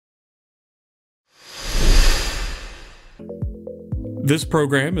This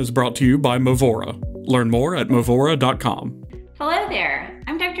program is brought to you by Movora. Learn more at movora.com. Hello there,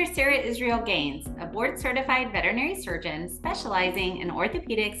 I'm Dr. Sarah Israel Gaines, a board-certified veterinary surgeon specializing in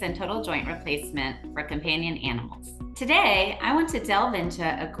orthopedics and total joint replacement for companion animals. Today, I want to delve into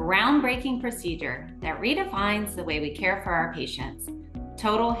a groundbreaking procedure that redefines the way we care for our patients,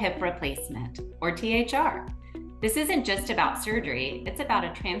 total hip replacement, or THR. This isn't just about surgery, it's about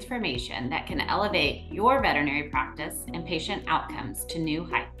a transformation that can elevate your veterinary practice and patient outcomes to new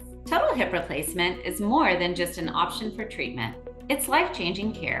heights. Total hip replacement is more than just an option for treatment. It's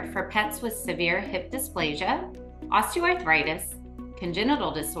life-changing care for pets with severe hip dysplasia, osteoarthritis,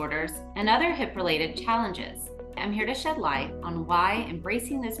 congenital disorders, and other hip-related challenges. I'm here to shed light on why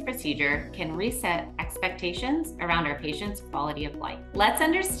embracing this procedure can reset expectations around our patients' quality of life. Let's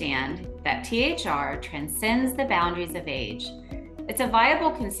understand that THR transcends the boundaries of age. It's a viable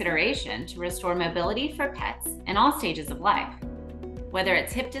consideration to restore mobility for pets in all stages of life. Whether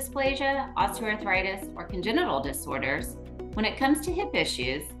it's hip dysplasia, osteoarthritis, or congenital disorders, when it comes to hip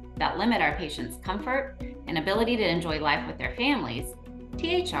issues that limit our patients' comfort and ability to enjoy life with their families,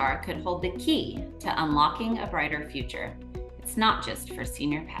 THR could hold the key to unlocking a brighter future. It's not just for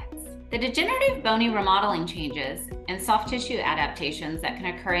senior pets. The degenerative bony remodeling changes and soft tissue adaptations that can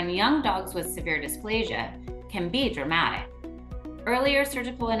occur in young dogs with severe dysplasia can be dramatic. Earlier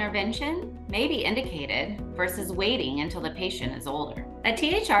surgical intervention may be indicated versus waiting until the patient is older. A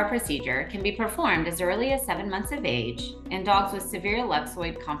THR procedure can be performed as early as 7 months of age in dogs with severe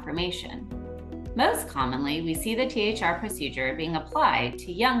ellipsoid conformation. Most commonly, we see the THR procedure being applied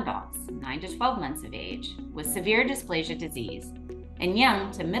to young dogs, 9 to 12 months of age, with severe dysplasia disease, and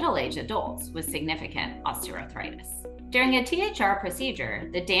young to middle-aged adults with significant osteoarthritis. During a THR procedure,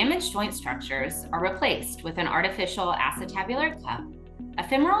 the damaged joint structures are replaced with an artificial acetabular cup, a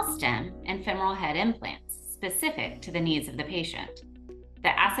femoral stem, and femoral head implants specific to the needs of the patient. The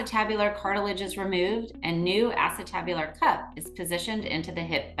acetabular cartilage is removed and new acetabular cup is positioned into the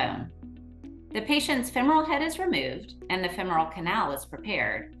hip bone. The patient's femoral head is removed and the femoral canal is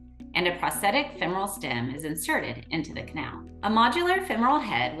prepared, and a prosthetic femoral stem is inserted into the canal. A modular femoral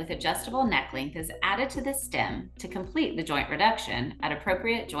head with adjustable neck length is added to the stem to complete the joint reduction at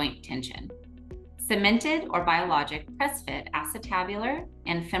appropriate joint tension. Cemented or biologic press-fit acetabular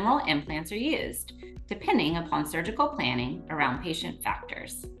and femoral implants are used, depending upon surgical planning around patient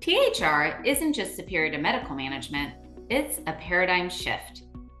factors. THR isn't just superior to medical management, it's a paradigm shift.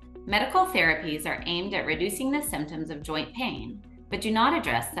 Medical therapies are aimed at reducing the symptoms of joint pain, but do not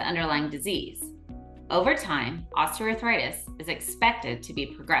address the underlying disease. Over time, osteoarthritis is expected to be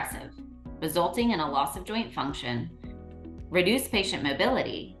progressive, resulting in a loss of joint function, reduced patient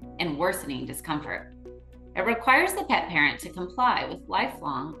mobility, and worsening discomfort. It requires the pet parent to comply with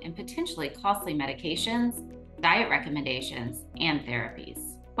lifelong and potentially costly medications, diet recommendations, and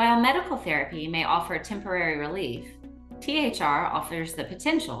therapies. While medical therapy may offer temporary relief, THR offers the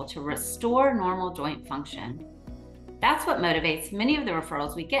potential to restore normal joint function. That's what motivates many of the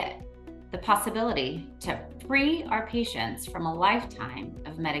referrals we get, the possibility to free our patients from a lifetime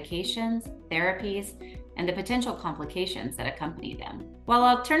of medications, therapies, and the potential complications that accompany them. While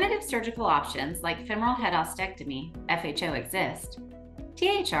alternative surgical options like femoral head ostectomy, FHO, exist,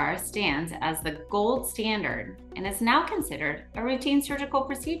 THR stands as the gold standard and is now considered a routine surgical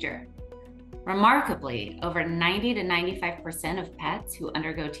procedure. Remarkably, over 90 to 95% of pets who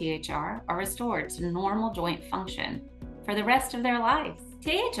undergo THR are restored to normal joint function for the rest of their lives.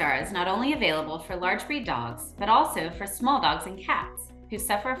 THR is not only available for large breed dogs, but also for small dogs and cats who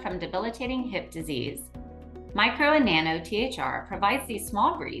suffer from debilitating hip disease. Micro and nano THR provides these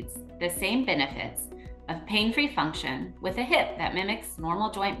small breeds the same benefits of pain-free function with a hip that mimics normal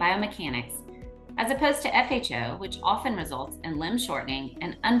joint biomechanics, as opposed to FHO, which often results in limb shortening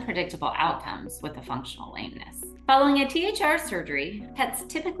and unpredictable outcomes with a functional lameness. Following a THR surgery, pets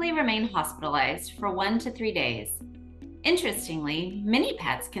typically remain hospitalized for 1 to 3 days. Interestingly, many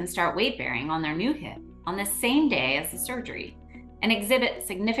pets can start weight bearing on their new hip on the same day as the surgery and exhibit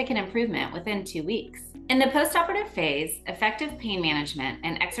significant improvement within 2 weeks. In the post-operative phase, effective pain management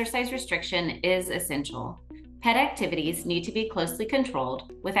and exercise restriction is essential. Pet activities need to be closely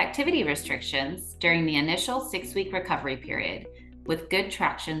controlled with activity restrictions during the initial 6-week recovery period with good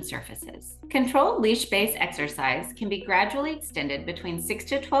traction surfaces. Controlled leash-based exercise can be gradually extended between 6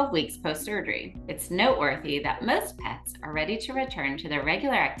 to 12 weeks post-surgery. It's noteworthy that most pets are ready to return to their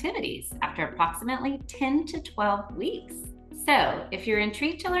regular activities after approximately 10 to 12 weeks. So, if you're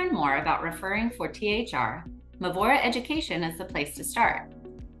intrigued to learn more about referring for THR, Movora Education is the place to start.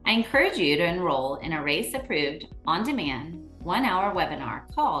 I encourage you to enroll in a RACE-approved, on-demand, 1-hour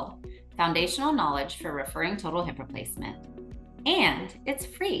webinar called Foundational Knowledge for Referring Total Hip Replacement. And it's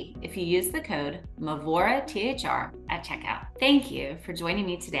free if you use the code MOVORATHR at checkout. Thank you for joining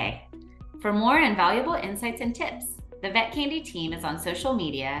me today. For more invaluable insights and tips, the Vet Candy team is on social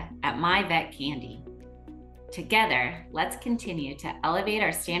media at MyVetCandy. Together, let's continue to elevate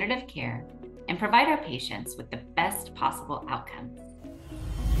our standard of care and provide our patients with the best possible outcomes.